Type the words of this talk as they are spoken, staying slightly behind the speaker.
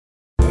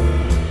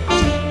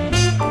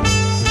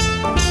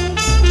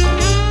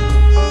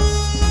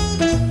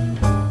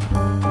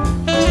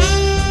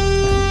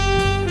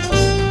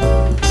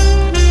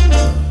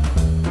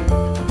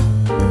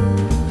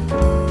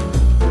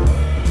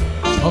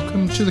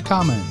The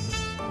Commons,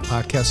 a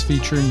podcast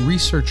featuring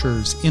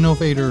researchers,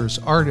 innovators,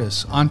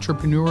 artists,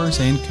 entrepreneurs,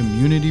 and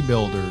community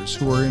builders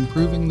who are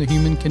improving the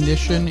human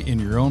condition in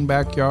your own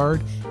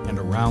backyard and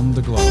around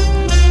the globe.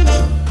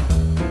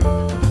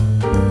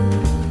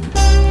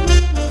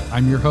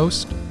 I'm your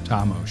host,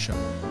 Tom Osha.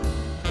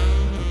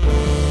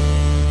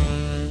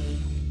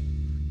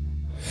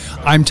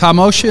 I'm Tom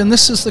Osha, and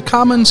this is The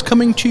Commons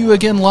coming to you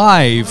again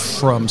live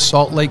from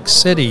Salt Lake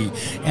City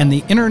and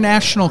the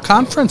International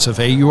Conference of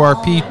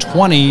AURP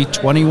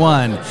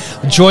 2021.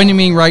 Joining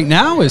me right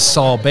now is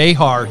Saul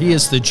Behar. He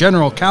is the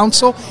General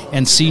Counsel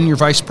and Senior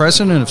Vice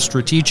President of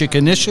Strategic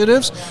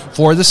Initiatives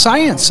for the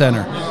Science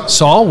Center.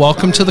 Saul,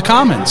 welcome to The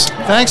Commons.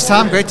 Thanks,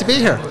 Tom. Great to be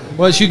here.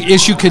 Well,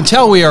 as you can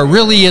tell, we are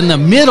really in the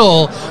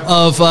middle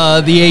of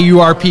the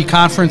AURP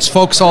conference,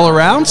 folks all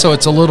around, so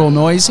it's a little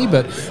noisy,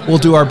 but we'll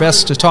do our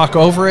best to talk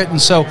over it. And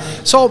so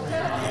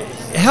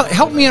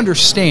help me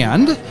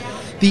understand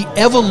the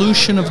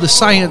evolution of the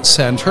Science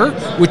Center,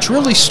 which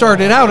really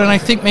started out, and I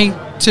think may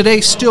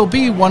today still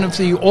be one of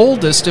the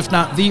oldest, if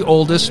not the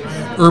oldest,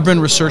 urban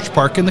research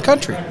park in the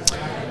country.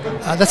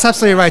 That's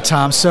absolutely right,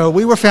 Tom. So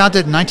we were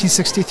founded in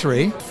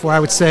 1963. For,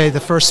 I would say, the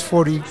first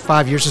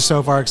 45 years or so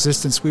of our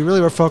existence, we really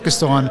were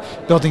focused on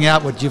building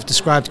out what you've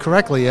described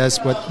correctly as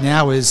what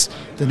now is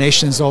the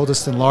nation's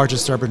oldest and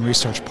largest urban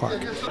research park.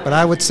 But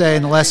I would say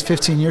in the last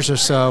 15 years or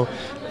so,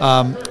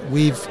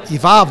 we've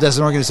evolved as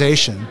an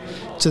organization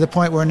to the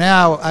point where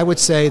now I would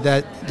say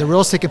that the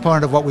real estate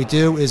component of what we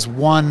do is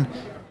one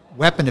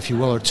weapon, if you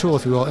will, or tool,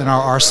 if you will, in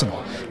our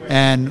arsenal.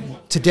 And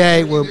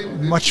today we're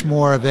much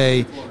more of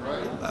a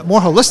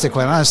more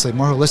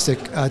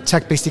holistic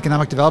tech-based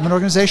economic development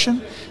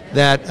organization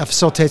that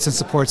facilitates and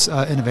supports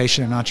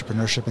innovation and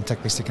entrepreneurship and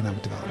tech-based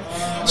economic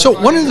development. So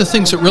one of the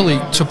things that really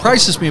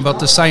surprises me about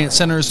the Science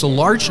Center is the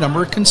large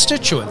number of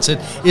constituents. It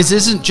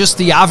isn't just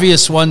the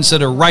obvious ones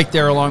that are right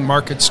there along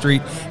Market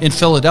Street in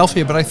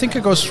Philadelphia, but I think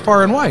it goes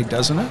far and wide,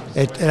 doesn't it?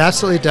 It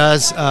absolutely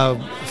does.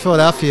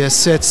 Philadelphia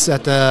sits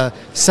at the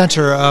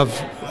center of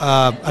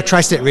a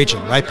tri-state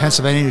region, right?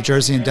 Pennsylvania, New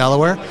Jersey, and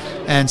Delaware.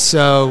 And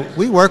so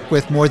we work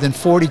with more than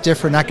 40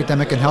 different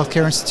academic and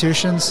healthcare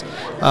institutions.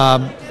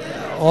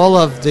 All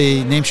of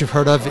the names you've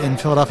heard of in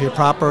Philadelphia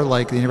proper,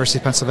 like the University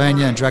of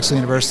Pennsylvania and Drexel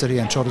University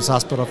and Children's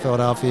Hospital of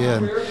Philadelphia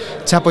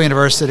and Temple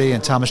University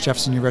and Thomas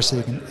Jefferson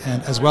University,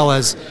 and as well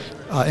as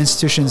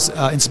institutions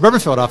in suburban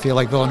Philadelphia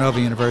like Villanova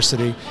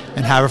University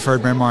and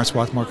Haverford, Bryn Mawr, and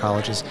Swarthmore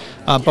colleges.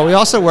 But we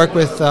also work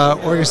with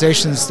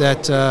organizations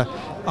that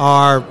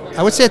are,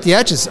 I would say, at the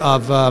edges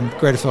of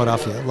greater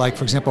Philadelphia, like,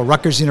 for example,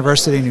 Rutgers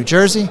University in New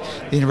Jersey,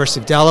 the University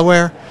of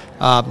Delaware,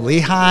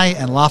 Lehigh,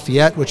 and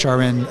Lafayette, which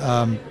are in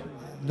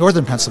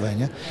northern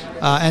Pennsylvania.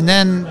 And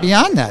then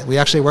beyond that, we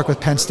actually work with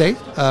Penn State,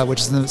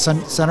 which is in the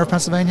center of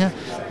Pennsylvania,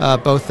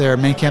 both their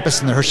main campus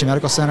and the Hershey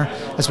Medical Center,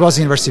 as well as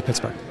the University of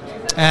Pittsburgh.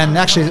 And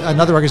actually,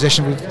 another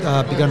organization we've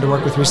begun to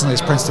work with recently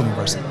is Princeton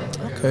University.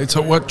 Okay,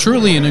 so what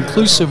truly an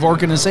inclusive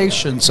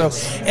organization. So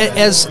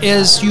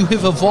as you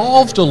have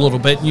evolved a little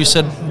bit, and you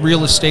said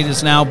real estate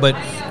is now but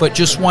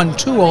just one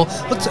tool,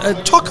 let's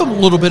talk a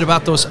little bit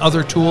about those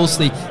other tools,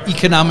 the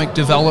economic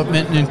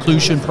development and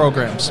inclusion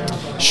programs.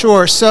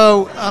 Sure.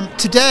 So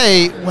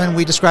today, when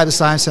we describe the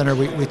Science Center,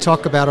 we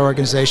talk about our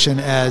organization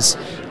as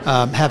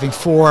having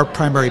four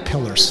primary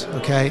pillars,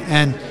 okay?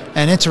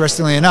 And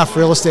interestingly enough,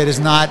 real estate is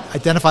not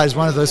identified as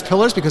one of those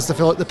pillars because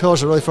the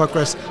pillars are really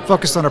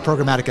focused on our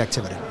programmatic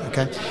activity,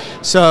 okay?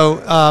 So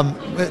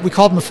we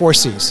call them the 4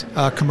 C's: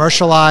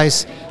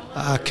 commercialize,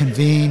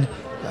 convene,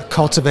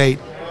 cultivate,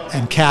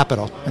 and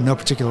capital, in no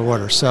particular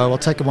order. So we'll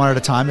take them one at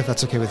a time, if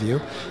that's okay with you.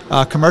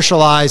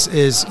 Commercialize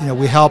is,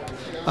 we help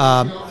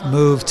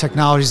move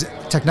technologies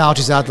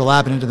out of the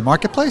lab and into the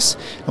marketplace,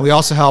 and we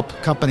also help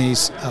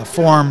companies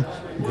form,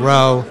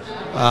 grow,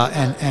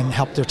 and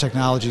help their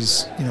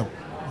technologies,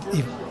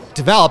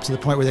 develop to the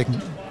point where they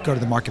can go to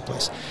the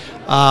marketplace.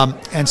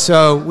 And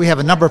so we have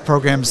a number of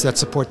programs that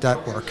support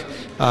that work.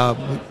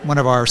 One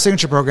of our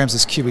signature programs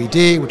is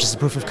QED, which is the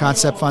Proof of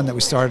Concept Fund that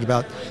we started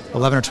about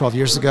 11 or 12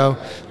 years ago.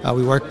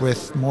 We work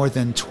with more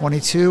than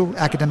 22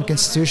 academic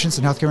institutions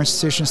and healthcare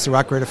institutions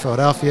throughout Greater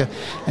Philadelphia,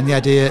 and the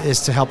idea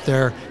is to help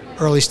their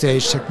early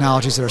stage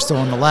technologies that are still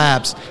in the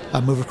labs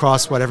move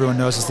across what everyone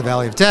knows as the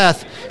Valley of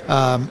Death,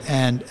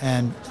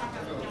 and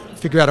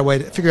figure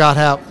out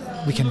how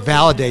we can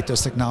validate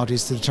those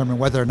technologies to determine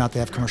whether or not they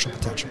have commercial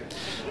potential.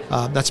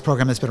 That's a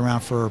program that's been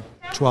around for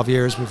 12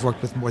 years. We've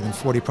worked with more than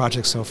 40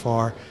 projects so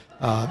far,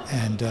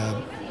 and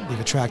we've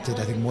attracted,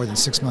 I think, more than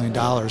 $6 million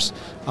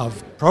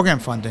of program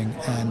funding,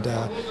 and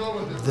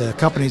the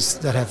companies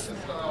that have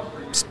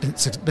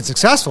been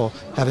successful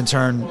have in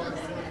turn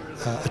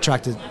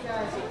attracted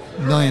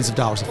millions of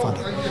dollars of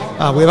funding.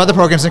 We have other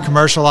programs in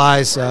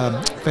Commercialize,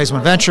 Phase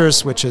 1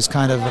 Ventures, which is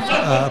kind of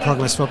a program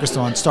that's focused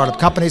on startup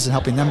companies and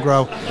helping them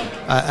grow,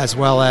 as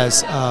well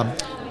as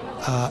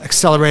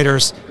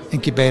accelerators,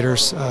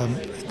 incubators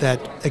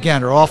that,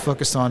 again, are all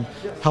focused on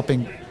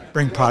helping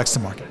bring products to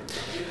market.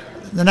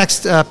 The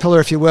next pillar,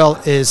 if you will,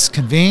 is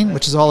Convene,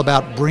 which is all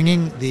about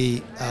bringing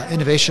the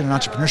innovation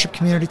and entrepreneurship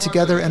community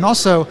together and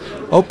also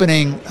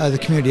opening the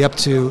community up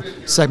to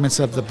segments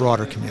of the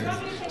broader community.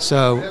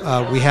 So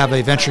we have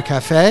a venture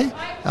cafe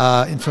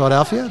in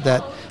Philadelphia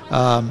that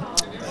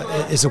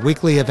is a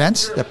weekly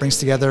event that brings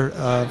together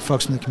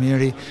folks from the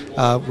community.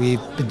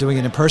 We've been doing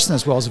it in person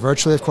as well as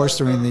virtually, of course,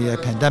 during the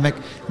pandemic.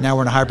 Now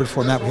we're in a hybrid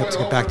format. We hope to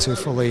get back to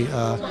fully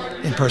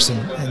in person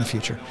in the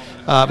future.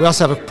 We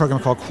also have a program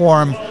called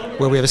Quorum,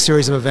 where we have a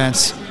series of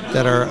events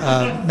that are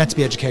meant to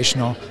be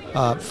educational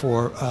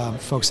for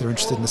folks that are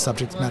interested in the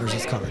subject matters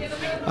that's covered.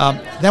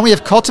 Then we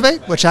have Cultivate,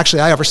 which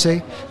actually I oversee,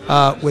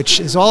 which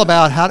is all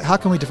about how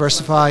can we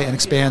diversify and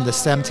expand the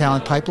STEM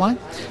talent pipeline.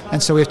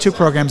 And so we have two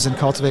programs in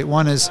Cultivate.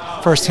 One is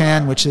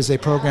Firsthand, which is a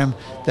program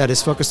that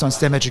is focused on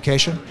STEM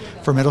education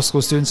for middle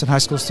school students and high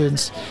school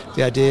students.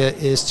 The idea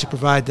is to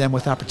provide them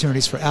with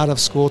opportunities for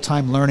out-of-school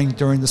time learning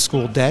during the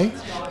school day.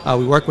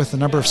 We work with a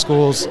number of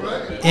schools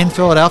in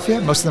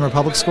Philadelphia. Most of them are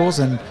public schools,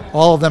 and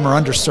all of them are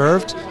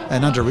underserved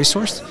and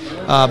under-resourced.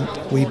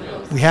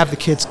 We have the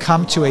kids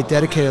come to a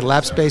dedicated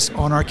lab space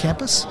on our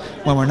campus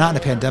when we're not in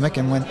a pandemic,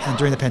 and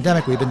during the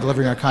pandemic we've been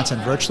delivering our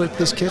content virtually to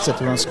these kids at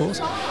their own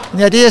schools. And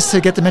the idea is to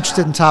get them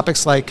interested in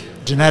topics like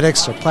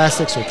genetics or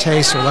plastics or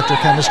taste or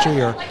electrochemistry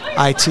or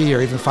IT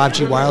or even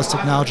 5G wireless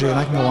technology, and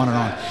I can go on and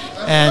on.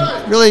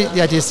 And really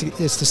the idea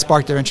is to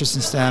spark their interest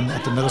in STEM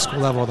at the middle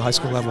school level or the high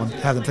school level and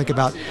have them think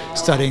about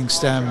studying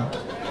STEM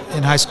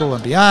in high school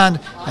and beyond,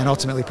 and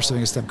ultimately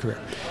pursuing a STEM career.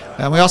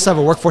 And we also have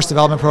a workforce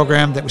development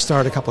program that we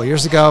started a couple of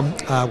years ago.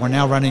 We're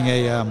now running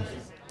a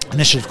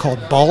initiative called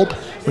BULB,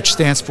 which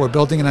stands for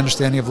Building an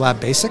Understanding of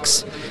Lab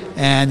Basics.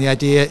 And the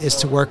idea is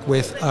to work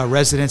with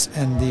residents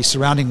in the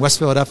surrounding West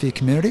Philadelphia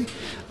community,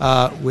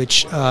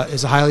 which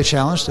is a highly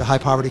challenged, a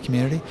high-poverty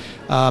community.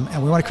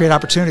 And we want to create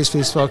opportunities for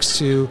these folks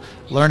to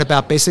learn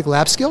about basic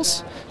lab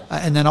skills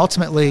and then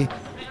ultimately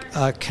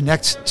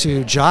connect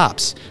to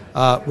jobs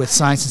with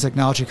science and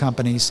technology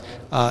companies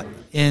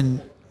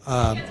in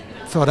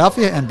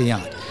Philadelphia and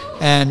beyond.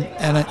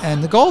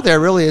 And the goal there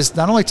really is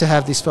not only to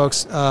have these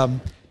folks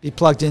be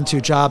plugged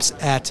into jobs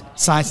at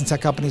science and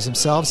tech companies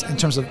themselves in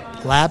terms of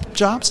lab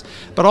jobs,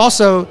 but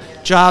also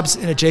jobs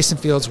in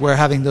adjacent fields where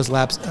having those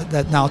labs,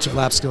 that knowledge of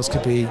lab skills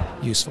could be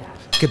useful.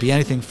 It could be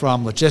anything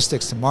from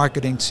logistics to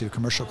marketing to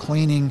commercial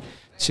cleaning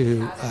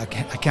to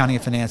accounting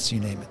and finance, you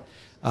name it.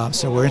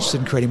 So we're interested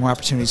in creating more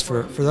opportunities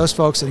for those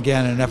folks, and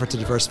again, in an effort to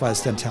diversify the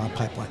STEM talent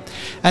pipeline.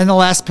 And the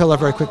last pillar,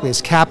 very quickly,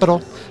 is capital,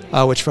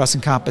 which for us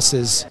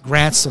encompasses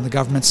grants on the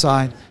government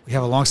side. We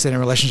have a long-standing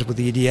relationship with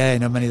the EDA. I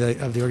know many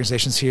of the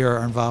organizations here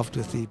are involved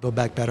with the Build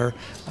Back Better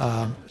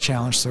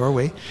challenge, so are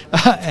we.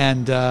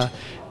 But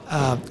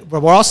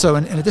we're also,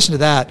 in addition to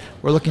that,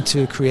 we're looking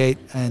to create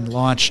and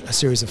launch a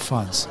series of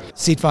funds,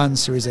 seed funds,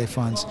 Series A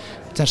funds,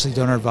 potentially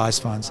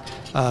donor-advised funds,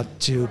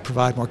 to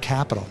provide more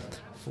capital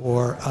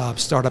for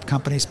startup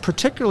companies,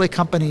 particularly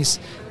companies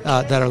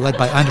that are led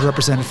by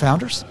underrepresented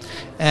founders.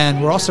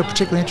 And we're also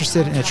particularly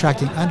interested in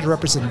attracting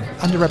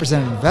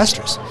underrepresented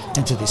investors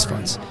into these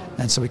funds.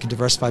 And so we can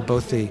diversify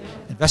both the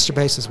investor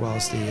base as well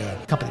as the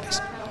company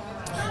base.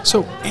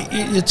 So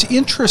it's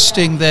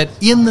interesting that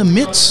in the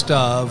midst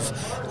of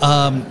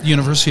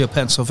University of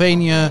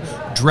Pennsylvania,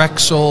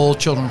 Drexel,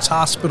 Children's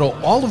Hospital,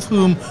 all of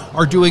whom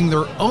are doing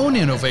their own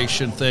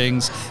innovation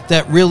things,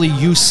 that really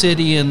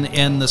U-City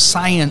and the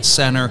Science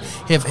Center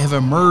have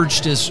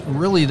emerged as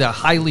really the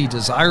highly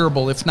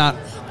desirable, if not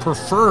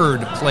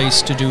preferred,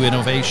 place to do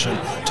innovation.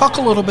 Talk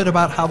a little bit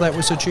about how that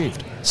was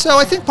achieved. So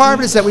I think part of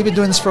it is that we've been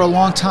doing this for a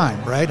long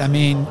time, right? I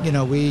mean,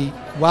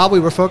 while we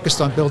were focused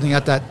on building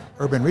out that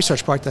urban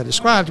research park that I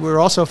described, we were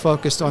also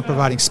focused on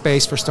providing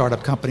space for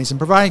startup companies and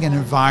providing an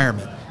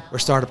environment where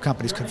startup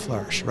companies could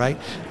flourish, right?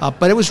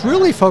 But it was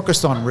really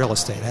focused on real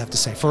estate, I have to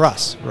say, for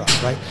us,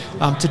 right?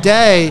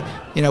 Today,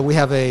 we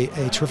have a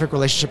terrific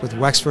relationship with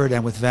Wexford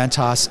and with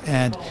Ventas,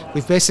 and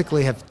we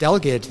basically have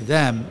delegated to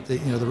them the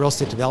real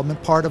estate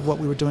development part of what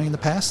we were doing in the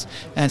past,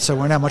 and so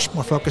we're now much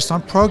more focused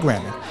on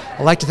programming.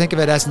 I like to think of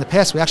it as in the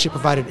past we actually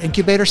provided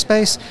incubator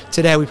space.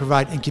 Today we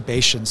provide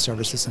incubation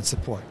services and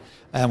support.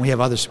 And we have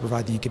others who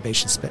provide the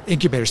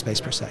incubator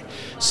space per se.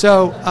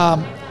 So,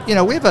 we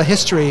have a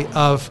history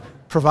of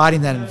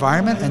providing that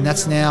environment, and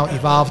that's now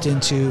evolved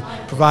into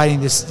providing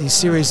these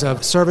series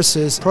of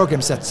services,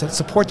 programs that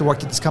support the work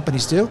that these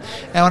companies do.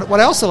 And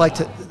what I also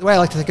the way I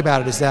like to think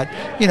about it is that,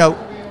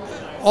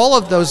 all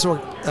of those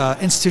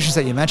institutions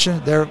that you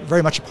mentioned, they're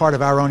very much a part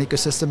of our own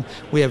ecosystem.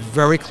 We have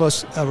very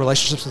close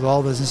relationships with all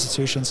of those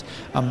institutions.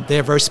 They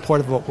are very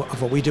supportive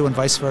of what we do and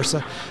vice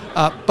versa.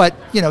 But,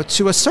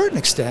 to a certain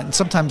extent, and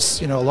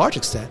sometimes, a large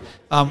extent,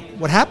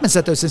 what happens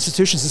at those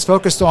institutions is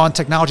focused on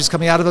technologies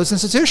coming out of those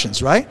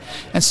institutions, right?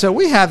 And so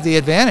we have the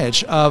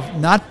advantage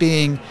of not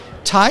being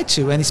tied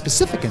to any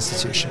specific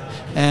institution.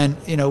 And,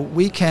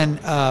 we can,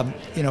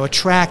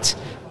 attract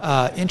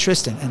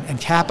interest and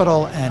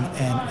capital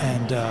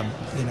and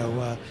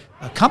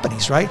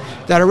companies, right,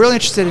 that are really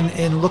interested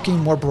in looking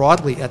more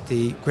broadly at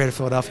the greater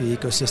Philadelphia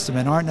ecosystem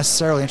and aren't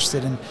necessarily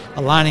interested in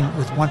aligning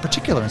with one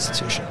particular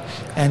institution.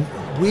 And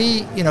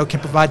we, can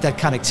provide that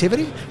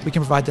connectivity, we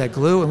can provide that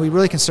glue, and we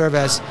really can serve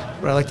as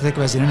what I like to think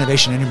of as an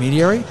innovation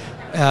intermediary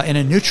in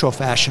a neutral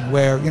fashion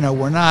where,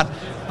 we're not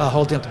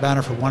holding up the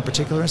banner for one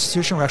particular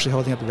institution, we're actually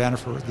holding up the banner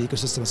for the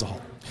ecosystem as a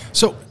whole.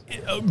 So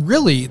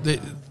really,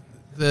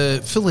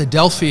 the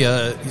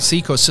Philadelphia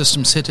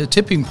ecosystems hit a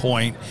tipping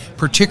point,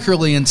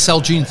 particularly in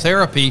cell gene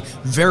therapy,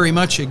 very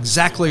much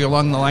exactly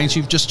along the lines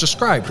you've just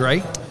described,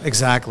 right?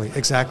 Exactly.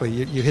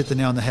 You hit the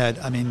nail on the head.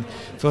 I mean,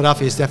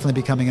 Philadelphia is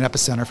definitely becoming an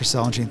epicenter for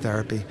cell and gene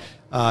therapy.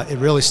 It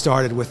really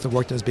started with the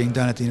work that was being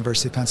done at the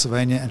University of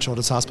Pennsylvania and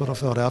Children's Hospital of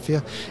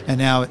Philadelphia, and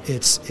now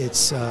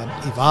it's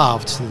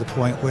evolved to the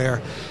point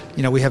where,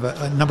 we have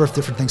a number of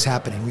different things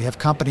happening. We have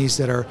companies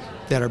that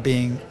are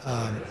being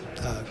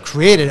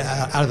created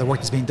out of the work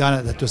that's being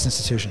done at those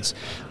institutions.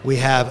 We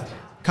have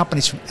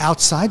companies from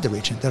outside the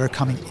region that are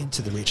coming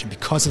into the region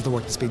because of the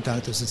work that's being done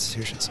at those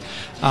institutions.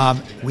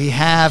 We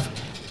have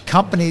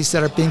companies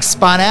that are being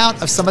spun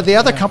out of some of the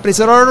other companies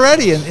that are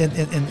already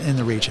in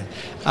the region.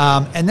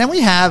 And then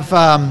we have,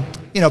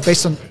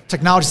 based on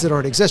technologies that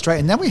already exist, right?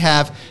 And then we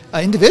have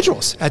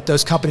individuals at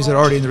those companies that are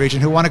already in the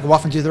region who want to go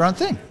off and do their own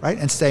thing, right?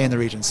 And stay in the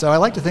region. So I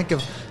like to think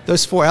of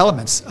those four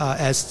elements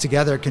as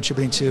together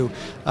contributing to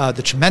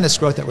the tremendous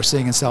growth that we're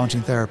seeing in cell and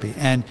gene therapy.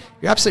 And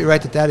you're absolutely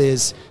right that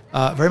is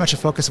very much a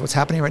focus of what's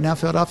happening right now in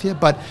Philadelphia.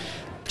 But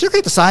particularly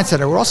at the Science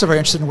Center, we're also very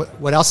interested in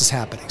what else is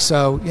happening.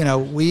 So,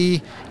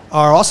 we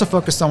are also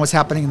focused on what's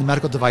happening in the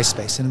medical device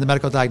space and in the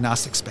medical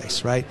diagnostic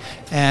space, right?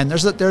 And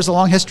there's a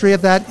long history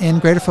of that in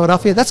Greater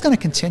Philadelphia. That's going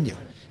to continue.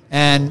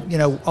 And,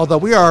 although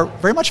we are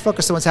very much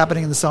focused on what's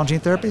happening in the cell and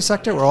gene therapy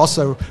sector, we're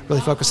also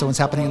really focused on what's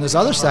happening in those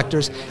other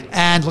sectors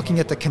and looking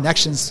at the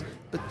connections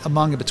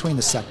among and between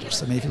the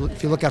sectors. I mean,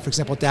 if you look at, for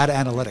example, data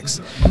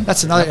analytics,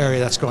 that's another area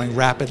that's growing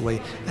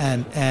rapidly,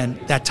 and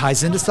that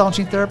ties into cell and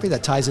gene therapy,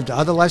 that ties into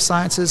other life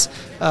sciences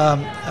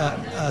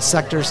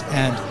sectors,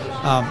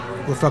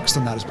 and we're focused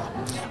on that as well.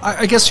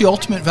 I guess the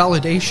ultimate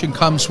validation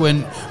comes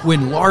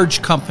when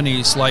large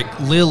companies like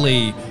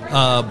Lilly,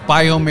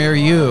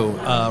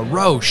 bioMérieux,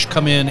 Roche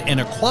come in and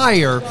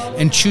acquire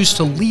and choose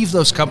to leave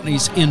those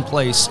companies in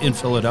place in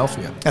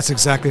Philadelphia. That's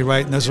exactly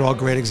right, and those are all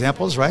great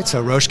examples, right?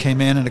 So Roche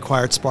came in and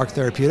acquired Spark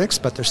Therapeutics,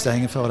 but they're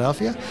staying in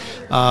Philadelphia.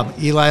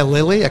 Eli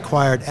Lilly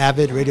acquired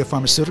Avid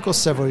Radiopharmaceuticals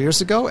several years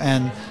ago,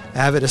 and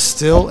Avid is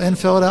still in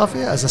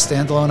Philadelphia as a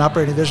standalone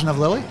operating division of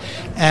Lilly.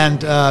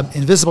 And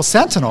Invisible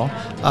Sentinel,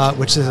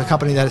 which is a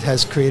company that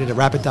has created a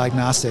rapid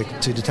diagnostic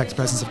to detect the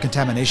presence of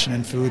contamination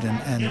in food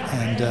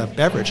and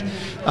beverage,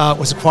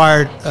 was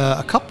acquired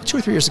 2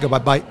 or 3 years ago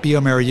by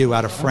bioMérieux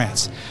out of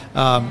France.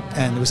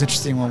 And it was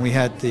interesting when we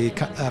had the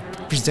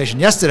presentation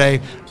yesterday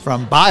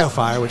from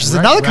BioFire, which is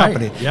another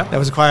company that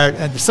was acquired,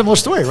 and a similar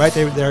story, right?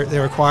 They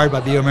were acquired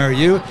by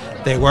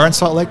bioMérieux. They were in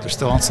Salt Lake. They're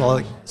still in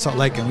Salt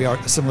Lake, and we are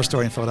a similar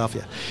story in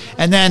Philadelphia.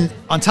 And then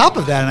on top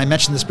of that, and I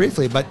mentioned this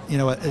briefly, but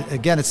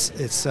again,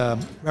 it's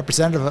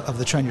representative of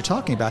the trend you're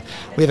talking about.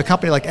 We have a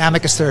company like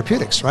Amicus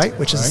Therapeutics, right,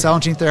 which is a cell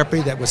and gene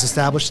therapy that was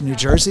established in New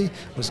Jersey,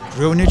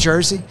 grew in New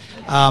Jersey,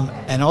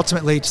 and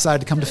ultimately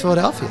decided to come to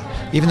Philadelphia,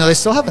 even though they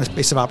still have a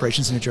base of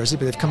operations in New Jersey,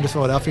 but they've come to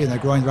Philadelphia and they're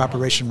growing their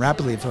operation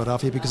rapidly in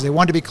Philadelphia because they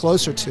wanted to be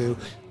closer to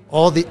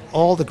all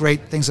the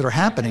great things that are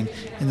happening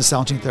in the cell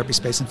and gene therapy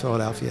space in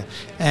Philadelphia.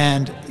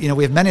 And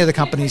we have many other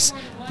companies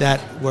that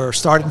were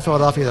started in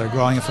Philadelphia that are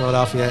growing in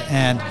Philadelphia.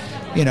 And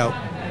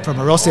from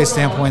a real estate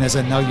standpoint, as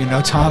I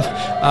know Tom,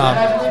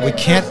 we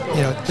can't,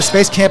 the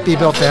space can't be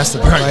built fast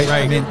enough, right?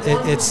 I mean,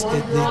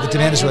 the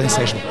demand is really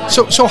insatiable.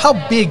 So how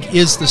big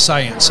is the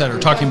Science Center,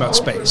 talking about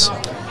space?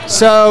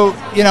 So,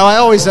 I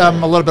always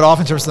am a little bit off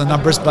in terms of the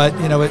numbers, but,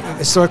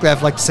 historically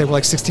I'd like to say we're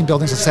like 16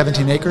 buildings at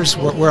 17 acres.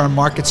 We're on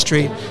Market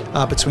Street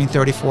between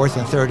 34th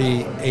and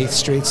 38th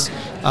Streets.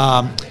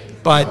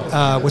 But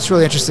what's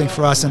really interesting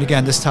for us, and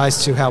again, this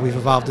ties to how we've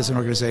evolved as an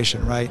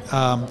organization, right?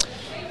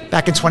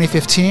 Back in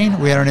 2015,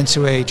 we entered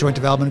into a joint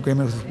development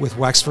agreement with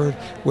Wexford,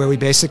 where we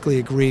basically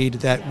agreed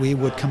that we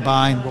would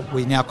combine what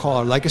we now call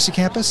our legacy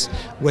campus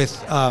with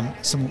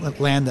some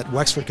land that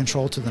Wexford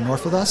controlled to the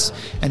north of us.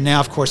 And now,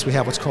 of course, we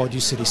have what's called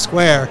UCity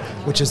Square,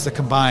 which is the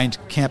combined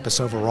campus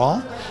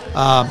overall.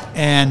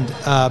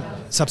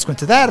 Subsequent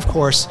to that, of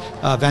course,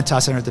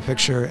 Ventas entered the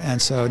picture,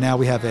 and so now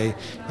we have a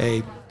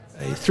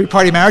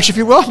three-party marriage, if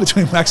you will,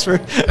 between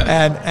Wexford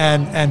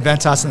and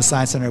Ventas and the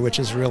Science Center, which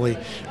is really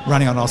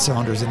running on all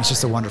cylinders, and it's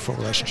just a wonderful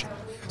relationship.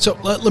 So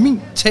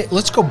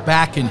let's go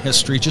back in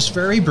history just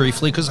very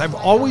briefly, because I've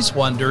always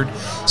wondered,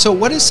 so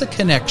what is the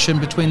connection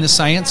between the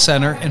Science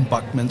Center and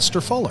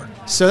Buckminster Fuller?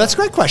 So that's a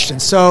great question.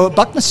 So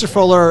Buckminster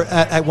Fuller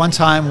at one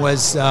time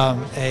was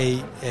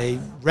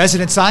a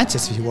resident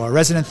scientist, if you will, a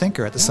resident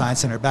thinker at the Science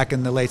Center back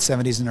in the late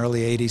 70s and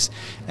early 80s,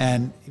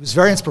 and he was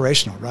very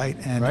inspirational, right?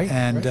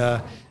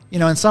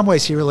 In some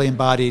ways, he really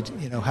embodied,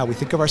 how we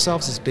think of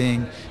ourselves as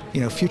being,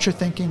 future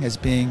thinking, as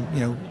being,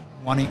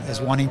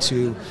 wanting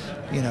to,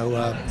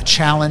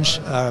 challenge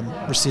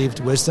received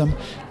wisdom,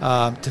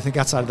 to think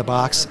outside of the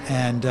box,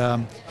 and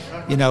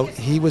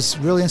he was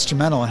really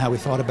instrumental in how we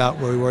thought about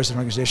where we were as an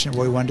organization,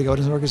 where we wanted to go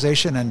as an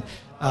organization, and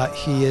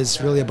he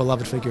is really a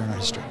beloved figure in our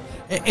history.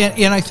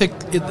 And I think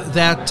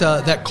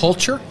that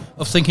culture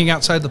of thinking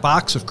outside the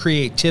box, of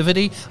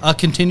creativity,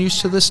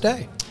 continues to this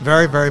day.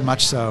 Very, very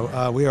much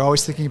so. We are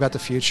always thinking about the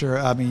future.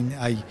 I mean,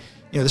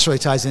 this really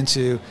ties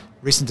into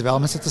recent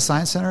developments at the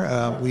Science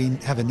Center. We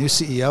have a new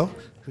CEO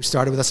who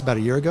started with us about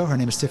a year ago. Her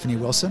name is Tiffany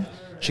Wilson.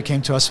 She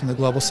came to us from the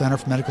Global Center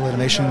for Medical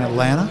Innovation in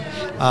Atlanta.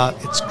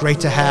 It's great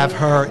to have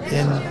her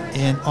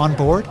on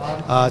board.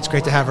 It's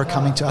great to have her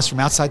coming to us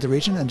from outside the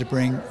region, and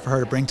for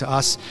her to bring to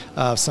us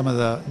some of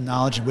the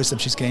knowledge and wisdom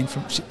she's gained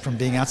from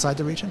being outside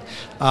the region.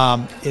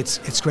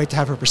 It's great to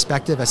have her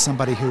perspective as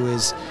somebody who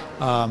is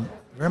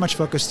very much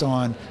focused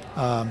on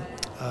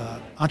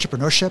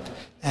entrepreneurship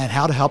and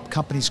how to help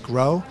companies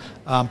grow,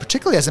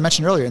 particularly, as I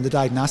mentioned earlier, in the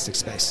diagnostic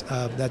space.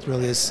 That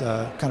really is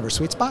kind of our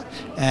sweet spot,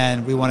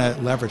 and we want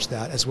to leverage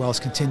that as well as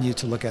continue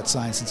to look at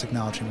science and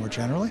technology more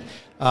generally.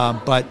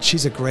 But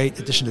she's a great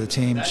addition to the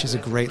team. She's a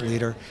great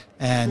leader.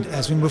 And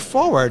as we move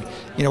forward,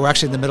 we're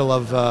actually in the middle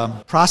of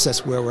a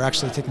process where we're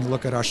actually taking a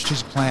look at our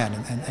strategic plan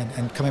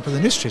and coming up with a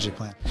new strategic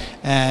plan.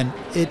 And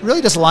it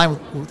really does align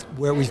with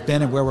where we've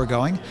been and where we're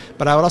going.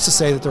 But I would also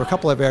say that there are a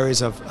couple of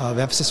areas of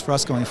emphasis for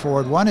us going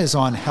forward. One is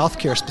on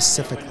healthcare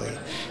specifically,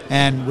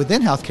 and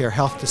within healthcare,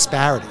 health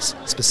disparities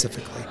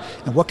specifically.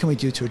 And what can we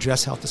do to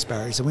address health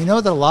disparities? And we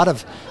know that a lot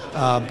of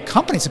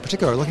companies in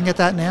particular are looking at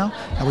that now,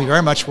 and we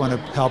very much want to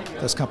help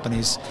those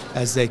companies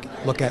as they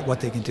look at what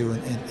they can do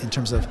in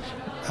terms of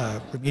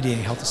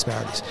remediating health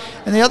disparities.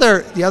 And the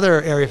other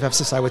area of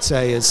emphasis, I would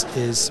say,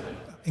 is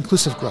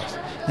inclusive growth.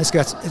 And this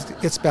gets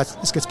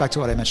back to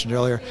what I mentioned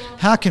earlier.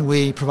 How can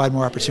we provide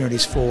more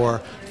opportunities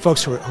for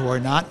folks who are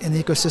not in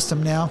the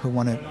ecosystem now, who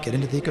want to get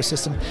into the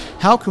ecosystem?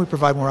 How can we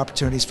provide more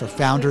opportunities for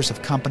founders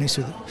of companies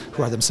who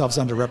are themselves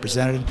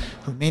underrepresented,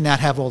 who may not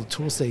have all the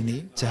tools they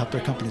need to help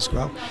their companies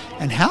grow?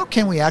 And how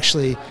can we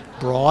actually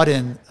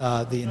broaden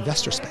the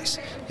investor space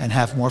and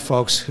have more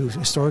folks who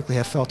historically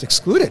have felt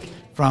excluded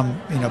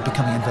from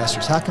becoming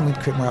investors? How can we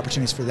create more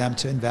opportunities for them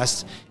to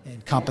invest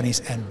in companies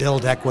and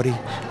build equity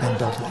and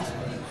build wealth?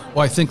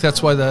 Well, I think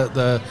that's why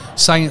the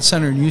Science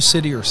Center in New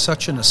City are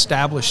such an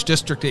established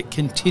district. It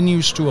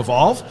continues to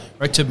evolve,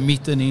 right, to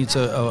meet the needs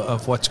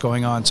of what's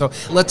going on. So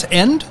let's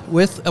end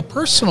with a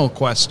personal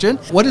question.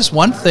 What is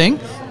one thing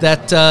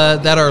that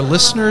our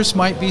listeners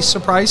might be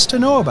surprised to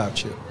know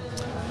about you?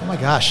 Oh my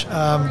gosh.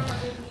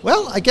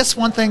 Well, I guess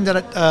one thing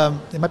that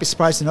they might be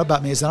surprised to know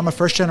about me is that I'm a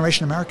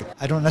first-generation American.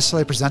 I don't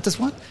necessarily present as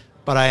one,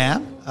 but I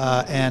am.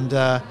 And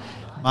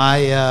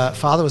my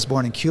father was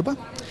born in Cuba,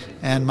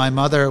 and my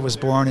mother was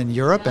born in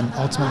Europe and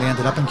ultimately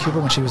ended up in Cuba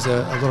when she was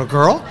a little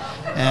girl.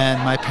 And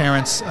my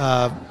parents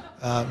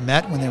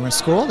met when they were in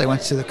school. They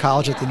went to the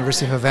college at the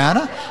University of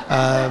Havana.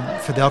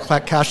 Fidel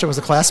Castro was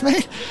a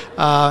classmate.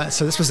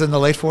 So this was in the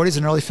late 40s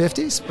and early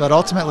 50s. But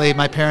ultimately,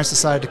 my parents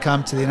decided to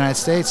come to the United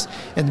States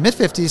in the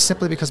mid-50s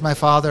simply because my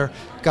father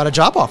got a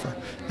job offer.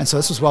 And so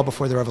this was well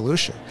before the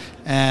revolution.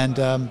 And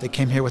they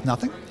came here with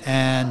nothing.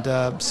 And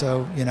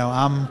so,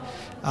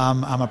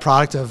 I'm a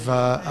product of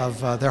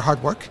their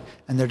hard work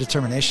and their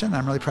determination.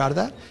 I'm really proud of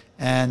that.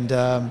 And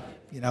the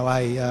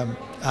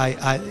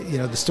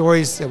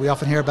stories that we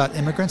often hear about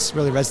immigrants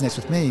really resonates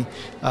with me,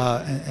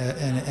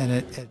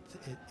 and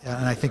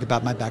I think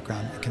about my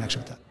background in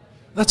connection with that.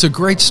 That's a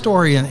great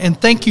story, and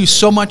thank you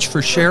so much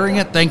for sharing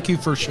it. Thank you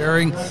for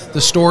sharing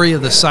the story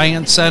of the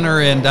Science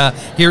Center, and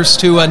here's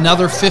to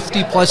another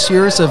 50-plus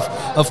years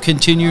of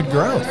continued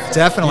growth.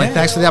 Definitely. Yeah.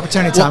 Thanks for the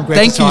opportunity, Tom. Well,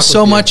 thank you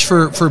so much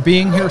for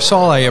being here,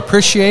 Saul. I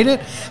appreciate it.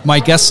 My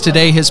guest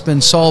today has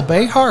been Saul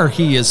Behar.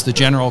 He is the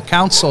General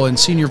Counsel and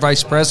Senior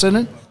Vice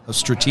President of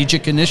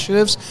Strategic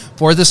Initiatives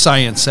for the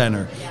Science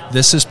Center.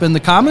 This has been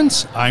The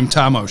Commons. I'm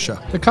Tom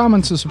Osha. The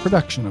Commons is a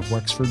production of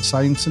Wexford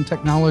Science and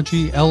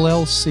Technology,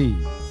 LLC.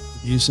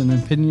 Views and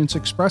opinions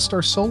expressed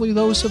are solely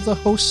those of the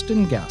host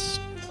and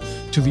guest.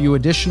 To view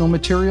additional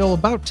material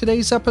about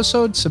today's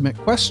episode, submit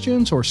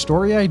questions or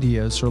story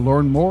ideas, or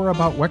learn more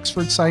about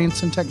Wexford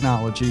Science and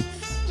Technology,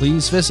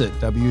 please visit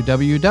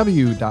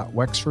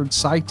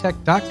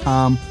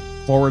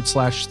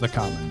www.wexfordscitech.com/The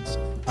Commons.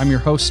 I'm your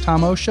host,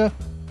 Tom Osha.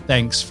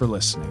 Thanks for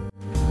listening.